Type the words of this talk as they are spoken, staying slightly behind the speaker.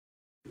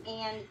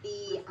and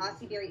the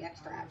Aussie berry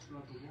extract.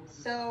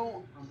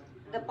 So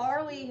the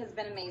barley has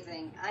been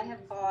amazing. I have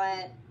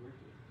fought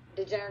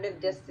degenerative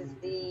disc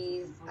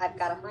disease. I've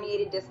got a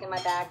herniated disc in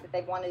my back that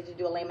they've wanted to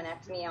do a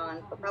laminectomy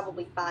on for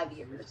probably 5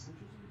 years.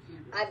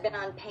 I've been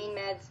on pain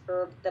meds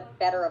for the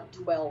better of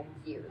 12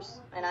 years.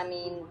 And I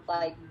mean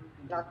like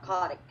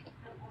narcotic pain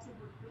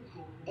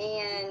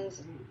meds. And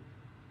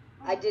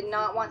I did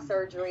not want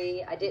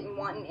surgery. I didn't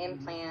want an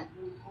implant.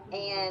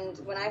 And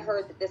when I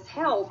heard that this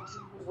helped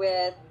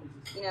with,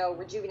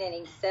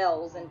 rejuvenating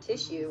cells and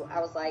tissue, I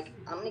was like,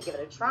 I'm going to give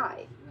it a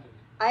try.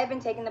 I have been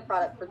taking the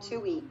product for 2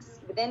 weeks.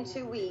 Within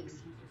 2 weeks,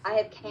 I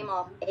have came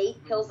off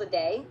 8 pills a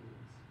day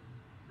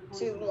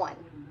to 1.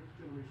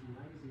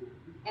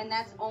 And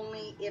that's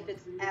only if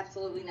it's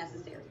absolutely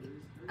necessary.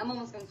 I'm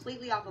almost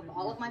completely off of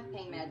all of my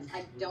pain meds.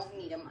 I don't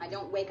need them. I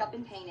don't wake up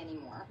in pain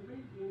anymore.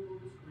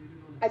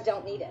 I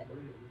don't need it.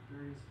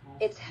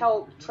 It's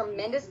helped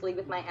tremendously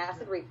with my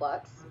acid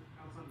reflux.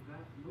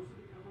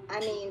 I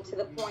mean, to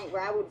the point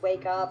where I would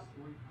wake up,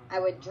 I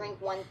would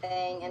drink one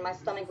thing, and my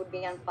stomach would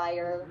be on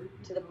fire,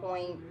 to the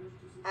point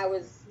I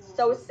was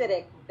so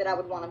acidic that I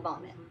would want to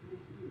vomit.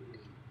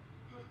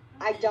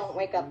 I don't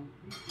wake up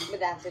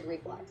with acid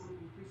reflux.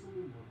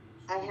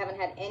 I haven't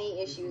had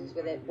any issues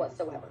with it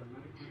whatsoever.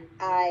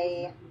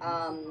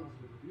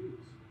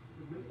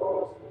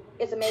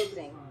 It's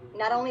amazing.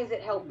 Not only has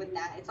it helped with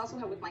that, it's also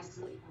helped with my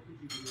sleep.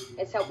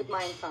 It's helped with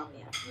my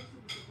insomnia.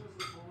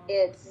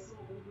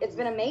 It's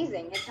been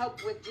amazing. It's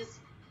helped with just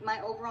my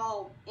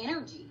overall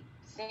energy,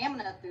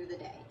 stamina through the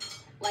day.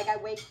 Like, I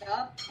wake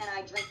up and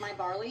I drink my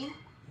barley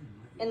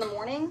in the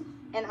morning,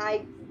 and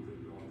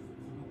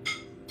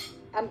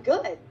I'm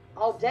good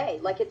all day.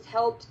 Like, it's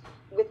helped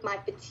with my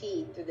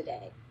fatigue through the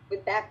day.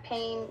 With back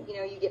pain,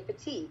 you get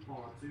fatigue.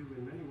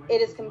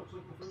 It has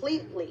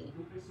completely,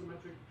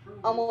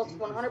 almost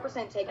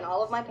 100% taken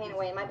all of my pain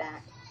away in my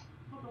back,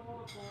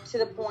 to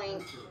the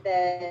point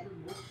that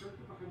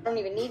I don't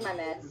even need my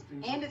meds.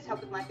 And it's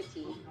helped with my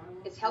fatigue.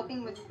 It's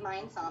helping with my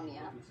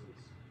insomnia.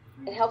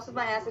 It helps with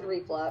my acid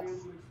reflux.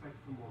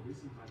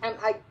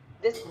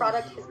 This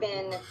product has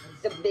been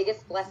the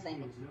biggest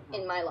blessing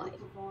in my life.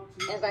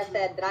 As I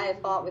said, that I have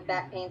fought with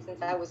back pain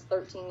since I was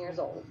 13 years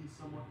old.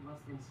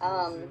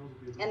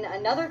 And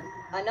another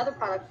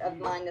product of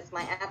mine that's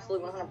my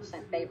absolute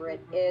 100% favorite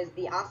is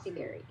the Aussie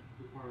berry.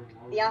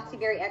 The Aussie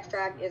berry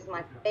extract is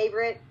my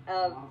favorite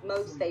of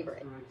most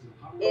favorite.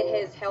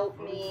 It has helped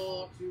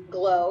me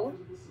glow.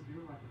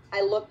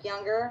 I look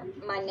younger.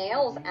 My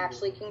nails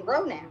actually can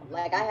grow now.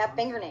 Like, I have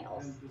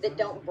fingernails that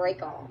don't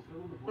break off.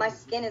 My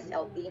skin is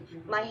healthy.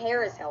 My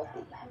hair is healthy.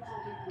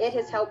 It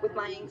has helped with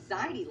my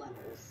anxiety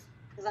levels,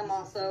 because I'm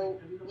also,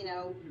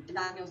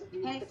 diagnosed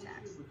with panic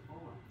attacks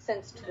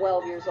since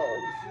 12 years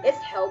old. It's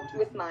helped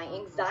with my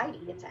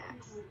anxiety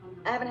attacks.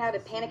 I haven't had a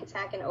panic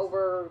attack in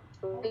over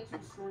 3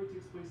 months.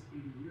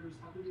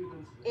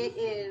 It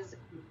is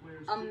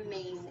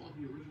amazing.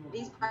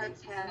 These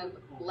products have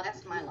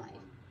blessed my life,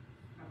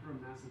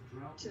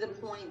 to the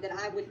point that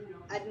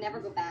I'd never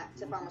go back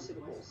to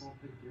pharmaceuticals.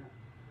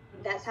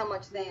 That's how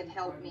much they have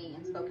helped me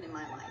and spoken in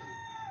my life.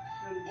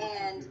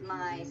 And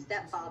my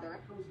stepfather,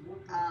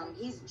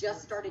 he's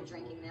just started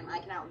drinking them. I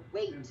cannot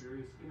wait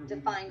to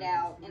find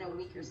out in a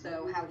week or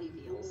so how he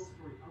feels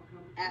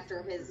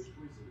after his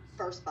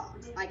first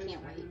box. I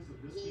can't wait.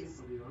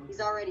 He's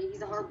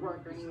a hard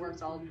worker, and he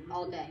works all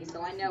day,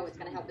 so I know it's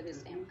going to help with his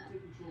stamina.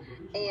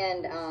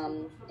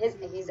 And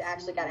he's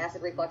actually got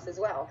acid reflux as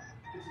well.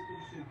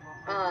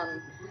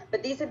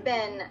 But these have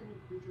been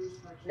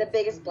the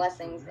biggest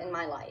blessings in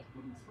my life.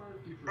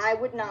 I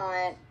would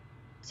not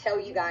tell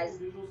you guys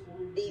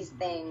these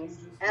things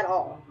at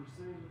all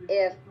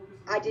if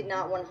I did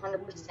not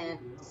 100%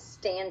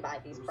 stand by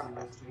these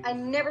products. I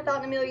never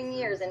thought in a million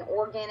years an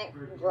organic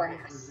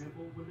grass,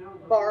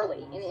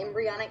 barley, an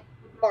embryonic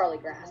barley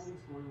grass,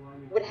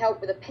 would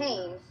help with a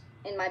pain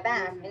in my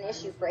back, an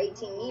issue for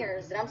 18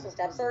 years that I'm supposed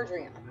to have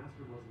surgery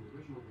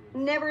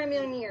on. Never in a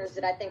million years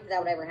did I think that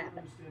would ever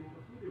happen.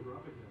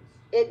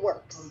 It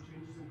works.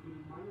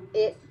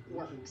 It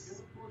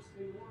works.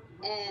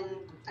 And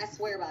I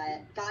swear by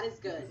it. God is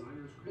good.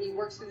 He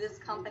works through this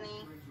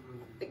company.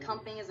 The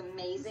company is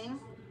amazing.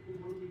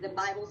 The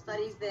Bible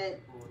studies that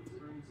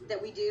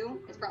we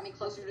do, it's brought me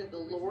closer to the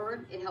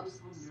Lord. It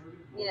helps,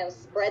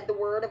 spread the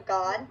word of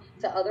God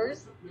to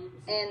others.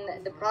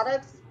 And the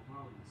products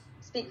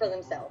speak for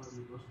themselves.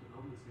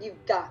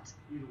 You've got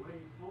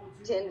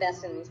to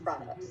invest in these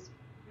products.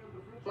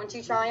 Once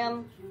you try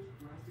them,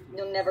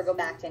 you'll never go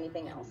back to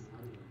anything else.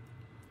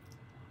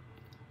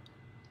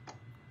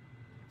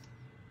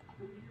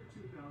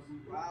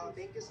 Wow,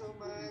 thank you so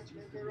much,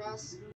 Mr. Russ.